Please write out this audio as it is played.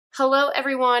Hello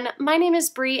everyone, my name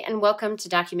is Bree and welcome to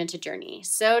Documented Journey.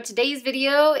 So today's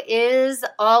video is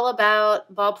all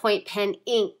about ballpoint pen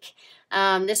ink.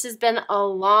 This has been a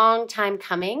long time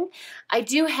coming. I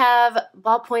do have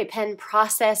ballpoint pen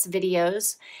process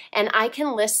videos and I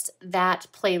can list that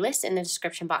playlist in the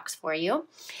description box for you.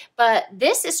 But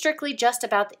this is strictly just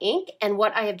about the ink and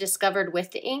what I have discovered with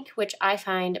the ink, which I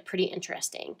find pretty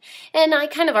interesting. And I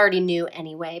kind of already knew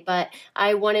anyway, but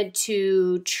I wanted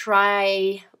to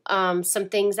try some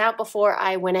things out before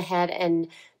I went ahead and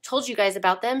told you guys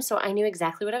about them, so I knew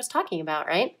exactly what I was talking about,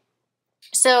 right?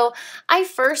 So I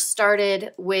first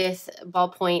started with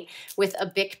ballpoint with a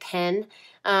Bic pen.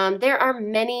 There are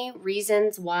many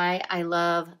reasons why I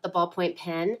love the ballpoint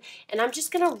pen, and I'm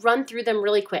just going to run through them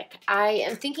really quick. I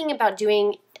am thinking about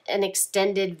doing an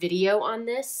extended video on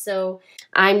this, so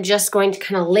I'm just going to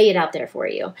kind of lay it out there for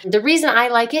you. The reason I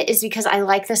like it is because I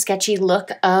like the sketchy look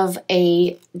of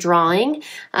a drawing.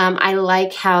 I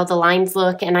like how the lines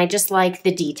look, and I just like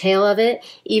the detail of it.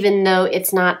 Even though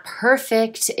it's not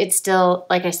perfect, it's still,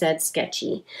 like I said,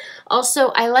 sketchy. Also,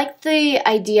 I like the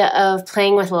idea of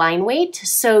playing with line weight,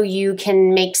 so you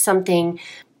can make something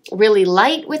really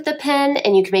light with the pen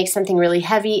and you can make something really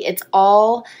heavy. It's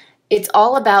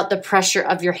all about the pressure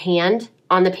of your hand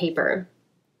on the paper.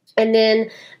 And then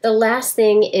the last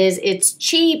thing is it's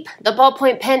cheap. The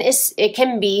ballpoint pen it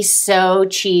can be so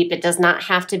cheap. It does not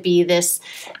have to be this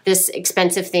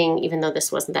expensive thing, even though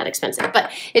this wasn't that expensive. But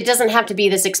it doesn't have to be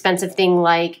this expensive thing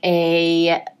like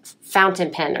a fountain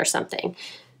pen or something.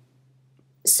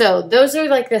 So those are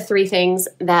like the three things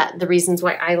the reasons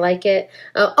why I like it.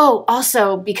 Oh,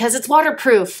 also because it's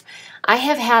waterproof. I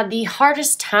have had the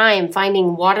hardest time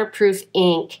finding waterproof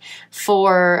ink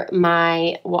for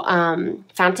my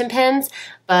fountain pens,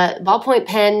 but ballpoint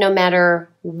pen, no matter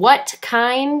what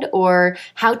kind or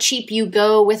how cheap you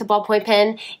go with a ballpoint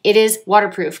pen, it is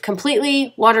waterproof,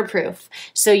 completely waterproof.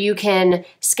 So you can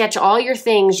sketch all your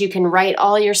things, you can write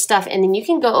all your stuff, and then you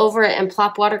can go over it and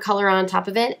plop watercolor on top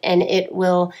of it, and it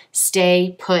will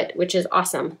stay put, which is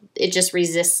awesome. It just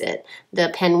resists it. The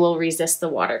pen will resist the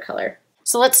watercolor.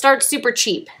 So let's start super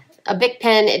cheap. A Bic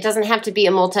pen, it doesn't have to be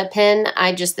a multi-pen.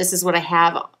 This is what I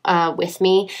have with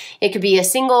me. It could be a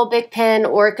single Bic pen,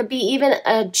 or it could be even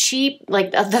a cheap,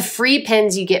 like the free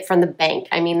pens you get from the bank.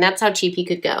 I mean, that's how cheap you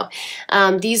could go.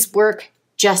 These work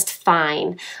just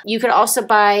fine. You could also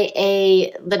buy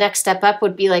the next step up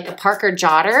would be like a Parker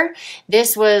Jotter.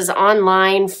 This was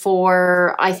online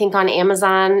for, I think on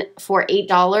Amazon for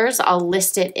 $8. I'll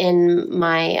list it in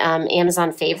my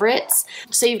Amazon favorites.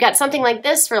 So you've got something like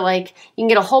this for you can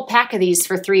get a whole pack of these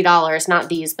for $3, not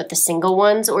these, but the single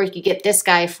ones, or you could get this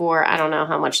guy for, I don't know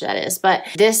how much that is, but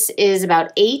this is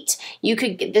about $8.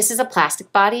 This is a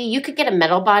plastic body. You could get a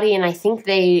metal body, and I think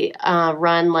they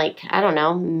run I don't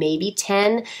know, maybe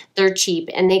 10. They're cheap,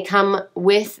 and they come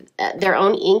with their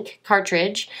own ink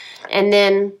cartridge. And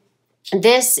then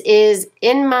this is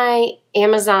in my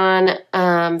Amazon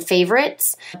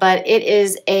favorites, but it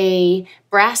is a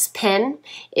brass pen.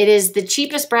 It is the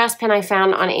cheapest brass pen I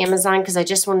found on Amazon because I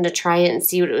just wanted to try it and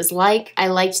see what it was like. I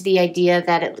liked the idea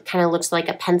that it kind of looks like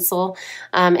a pencil,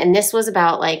 and this was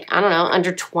about I don't know,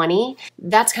 under 20.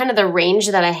 That's kind of the range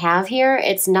that I have here.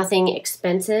 It's nothing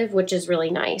expensive, which is really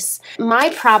nice. My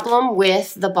problem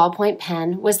with the ballpoint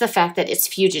pen was the fact that it's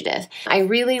fugitive. I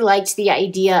really liked the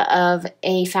idea of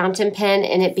a fountain pen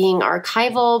and it being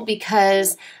archival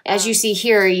because, as you see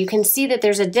here, you can see that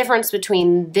there's a difference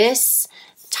between this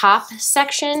top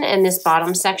section and this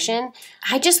bottom section.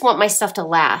 I just want my stuff to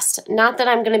last. Not that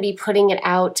I'm going to be putting it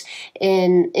out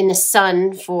in the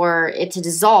sun for it to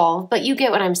dissolve, but you get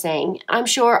what I'm saying. I'm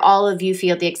sure all of you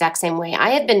feel the exact same way. I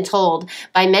have been told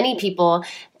by many people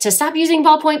to stop using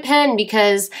ballpoint pen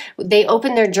because they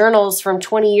opened their journals from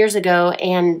 20 years ago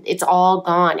and it's all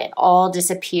gone. It all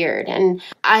disappeared. And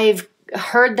I've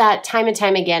heard that time and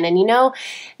time again. And you know,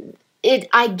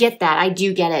 I get that. I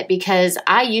do get it because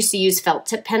I used to use felt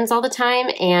tip pens all the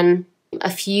time, and a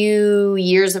few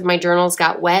years of my journals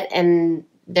got wet and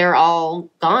they're all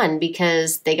gone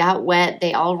because they got wet,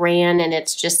 they all ran, and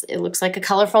it looks like a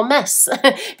colorful mess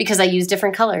because I use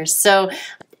different colors. So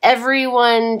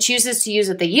everyone chooses to use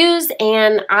what they use,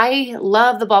 and I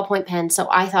love the ballpoint pen, so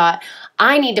I thought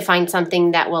I need to find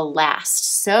something that will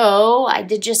last. So I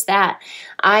did just that.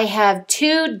 I have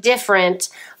two different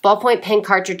ballpoint pen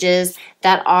cartridges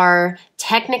that are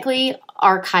technically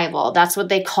archival. That's what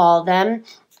they call them.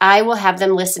 I will have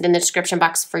them listed in the description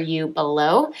box for you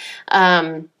below.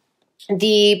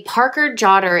 The Parker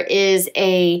Jotter is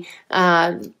a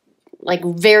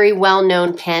very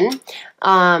well-known pen,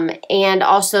 and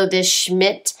also this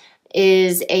Schmidt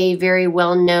is a very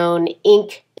well-known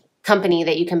ink company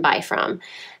that you can buy from.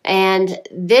 And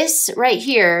this right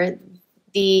here,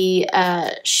 the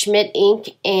Schmidt ink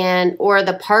or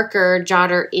the Parker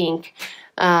Jotter ink,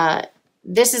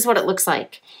 this is what it looks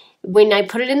like. When I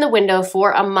put it in the window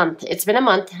for a month, it's been a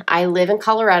month. I live in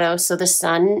Colorado, so the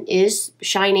sun is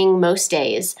shining most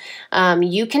days.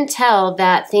 You can tell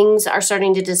that things are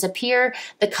starting to disappear.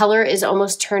 The color is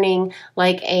almost turning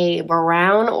like a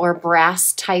brown or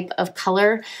brass type of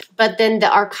color. But then the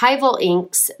archival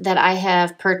inks that I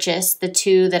have purchased, the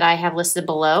two that I have listed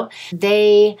below,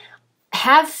 they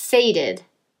have faded,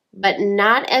 but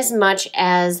not as much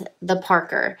as the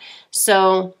Parker.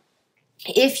 So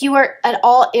if you are at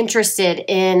all interested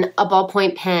in a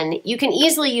ballpoint pen, you can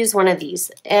easily use one of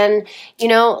these. And, you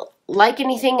know, like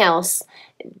anything else,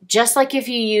 just like if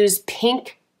you use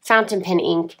pink fountain pen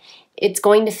ink, it's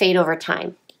going to fade over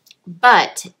time.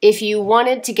 But if you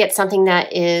wanted to get something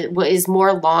that is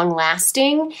more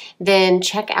long-lasting, then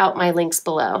check out my links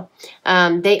below.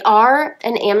 They are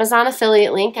an Amazon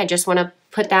affiliate link. I just want to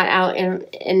put that out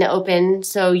in the open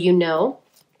so you know.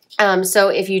 So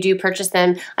if you do purchase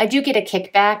them, I do get a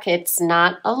kickback. It's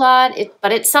not a lot,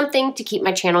 but it's something to keep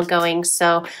my channel going,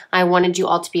 so I wanted you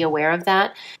all to be aware of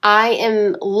that. I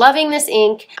am loving this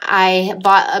ink. I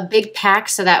bought a big pack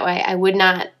so that way I would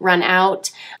not run out.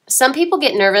 Some people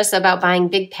get nervous about buying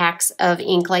big packs of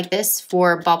ink like this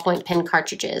for ballpoint pen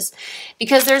cartridges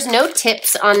because there's no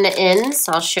tips on the ends.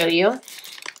 I'll show you.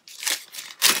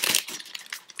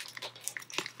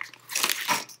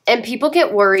 And people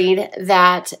get worried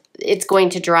that it's going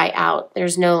to dry out.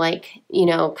 There's no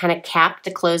kind of cap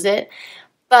to close it.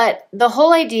 But the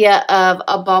whole idea of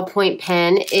a ballpoint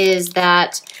pen is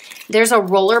that there's a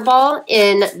roller ball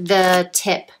in the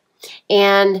tip.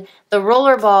 And the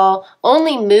roller ball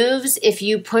only moves if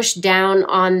you push down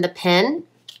on the pen.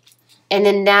 And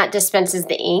then that dispenses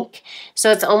the ink. So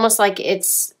it's almost like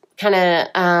it's kind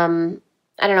of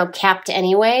I don't know, capped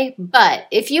anyway. But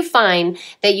if you find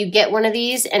that you get one of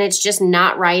these and it's just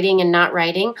not writing and not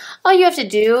writing, all you have to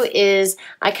do is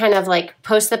I kind of like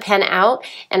post the pen out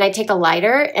and I take a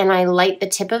lighter and I light the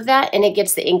tip of that and it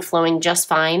gets the ink flowing just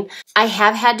fine. I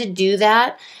have had to do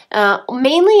that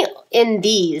mainly in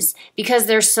these because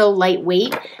they're so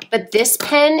lightweight, but this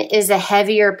pen is a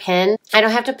heavier pen. I don't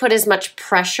have to put as much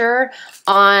pressure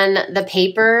on the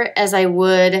paper as I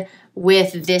would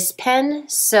with this pen,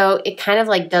 so it kind of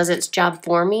like does its job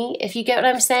for me, if you get what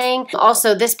I'm saying.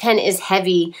 Also, this pen is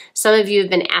heavy. Some of you have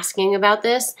been asking about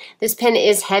this. This pen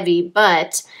is heavy,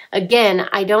 but again,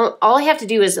 all I have to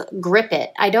do is grip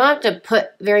it. I don't have to put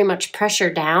very much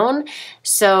pressure down,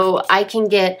 so I can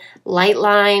get light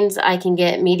lines, I can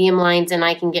get medium lines, and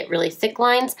I can get really thick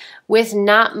lines with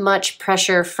not much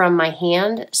pressure from my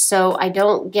hand, so I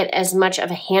don't get as much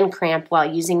of a hand cramp while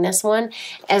using this one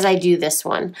as I do this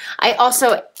one. I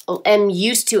also am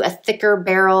used to a thicker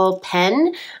barrel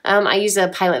pen. I use a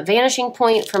Pilot Vanishing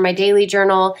Point for my daily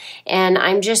journal, and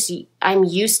I'm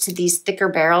used to these thicker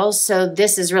barrels, so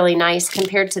this is really nice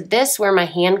compared to this where my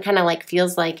hand kind of like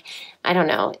feels like, I don't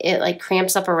know, it like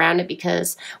cramps up around it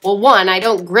because, well, one, I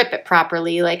don't grip it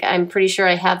properly. Like, I'm pretty sure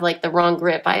I have like the wrong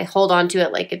grip. I hold on to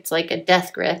it like it's like a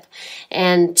death grip.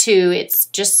 And two, it's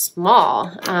just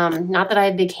small. Not that I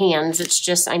have big hands, it's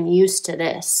just I'm used to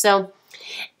this. So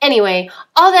anyway,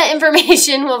 all that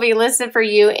information will be listed for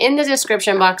you in the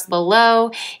description box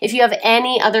below. If you have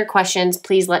any other questions,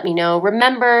 please let me know.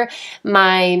 Remember,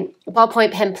 my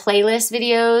ballpoint pen playlist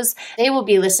videos, they will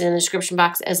be listed in the description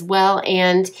box as well.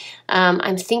 And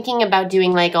I'm thinking about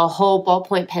doing like a whole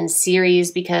ballpoint pen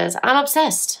series because I'm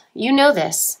obsessed. You know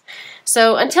this.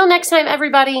 So until next time,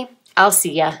 everybody, I'll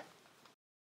see ya.